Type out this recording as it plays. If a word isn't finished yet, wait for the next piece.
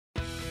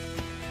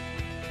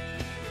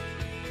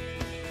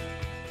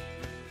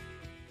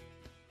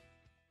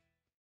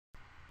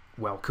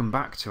Welcome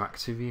back to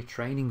Activia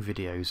training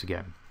videos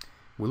again.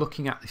 We're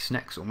looking at this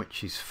next one,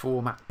 which is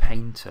Format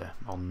Painter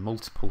on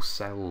multiple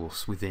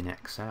cells within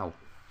Excel.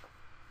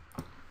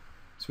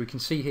 So we can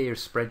see here a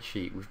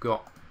spreadsheet. We've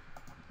got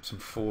some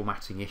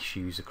formatting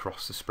issues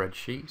across the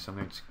spreadsheet. So I'm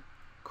going to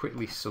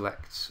quickly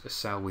select a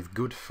cell with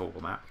good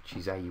format, which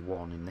is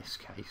A1 in this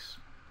case.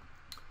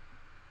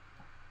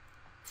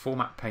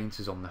 Format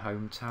Painter's on the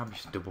Home tab.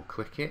 Just double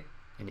click it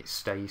and it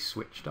stays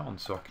switched on,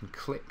 so I can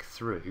click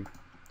through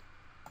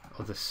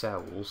other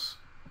cells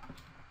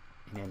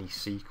in any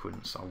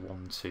sequence I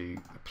want to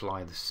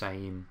apply the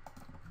same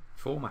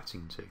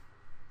formatting to.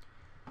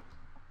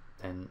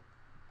 Then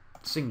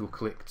single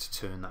click to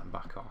turn that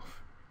back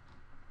off.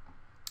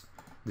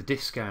 The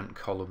discount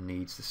column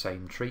needs the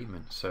same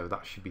treatment, so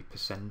that should be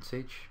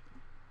percentage.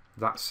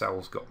 That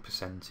cell's got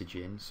percentage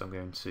in, so I'm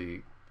going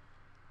to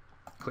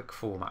click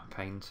Format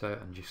Painter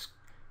and just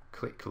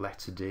click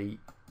letter D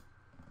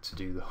to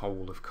do the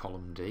whole of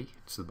column D.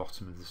 It's the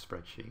bottom of the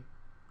spreadsheet.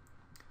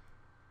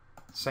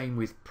 Same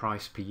with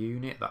price per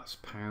unit, that's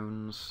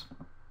pounds.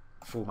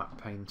 Format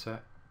Painter,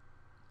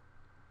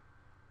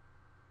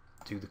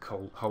 do the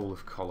whole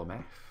of column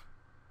F.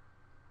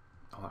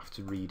 I'll have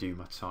to redo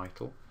my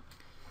title.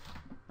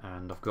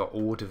 And I've got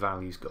order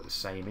values, got the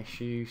same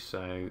issue,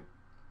 so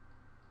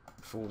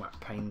Format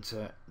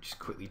Painter, just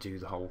quickly do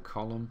the whole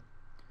column.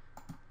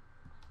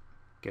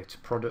 Go to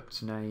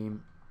product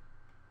name,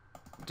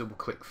 double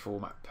click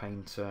Format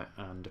Painter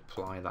and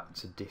apply that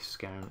to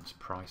discount,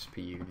 price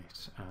per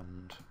unit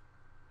and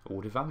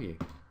order value,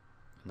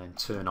 and then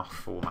turn off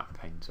Format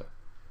Painter.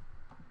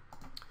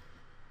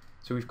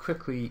 So we've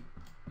quickly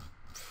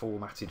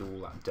formatted all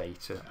that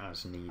data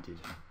as needed,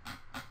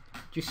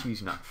 just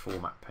using that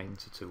Format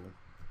Painter tool.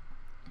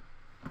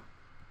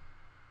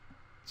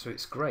 So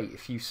it's great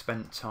if you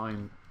spent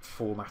time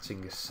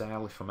formatting a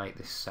cell. If I make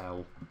this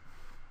cell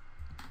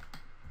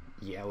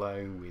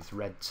yellow with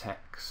red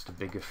text, a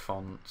bigger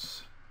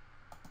font,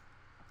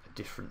 a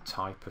different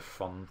type of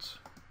font,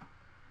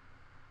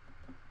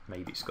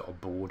 maybe it's got a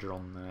border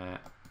on there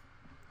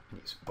and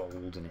it's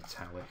bold and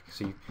italic.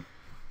 So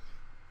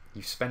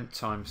you've spent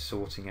time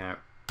sorting out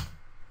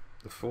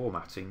the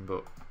formatting,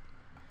 but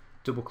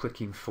double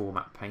clicking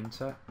Format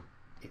Painter,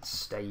 it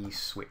stays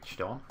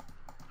switched on.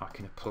 I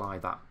can apply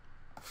that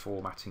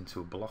formatting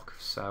to a block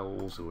of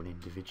cells or an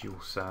individual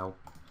cell,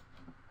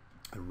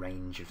 a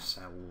range of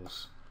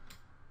cells.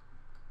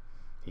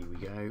 Here we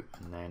go,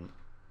 and then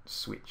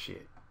switch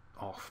it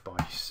off by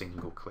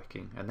single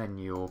clicking, and then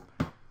you're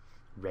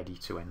ready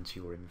to enter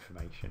your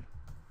information.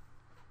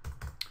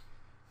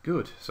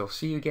 Good, so I'll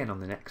see you again on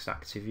the next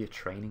Activia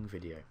training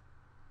video.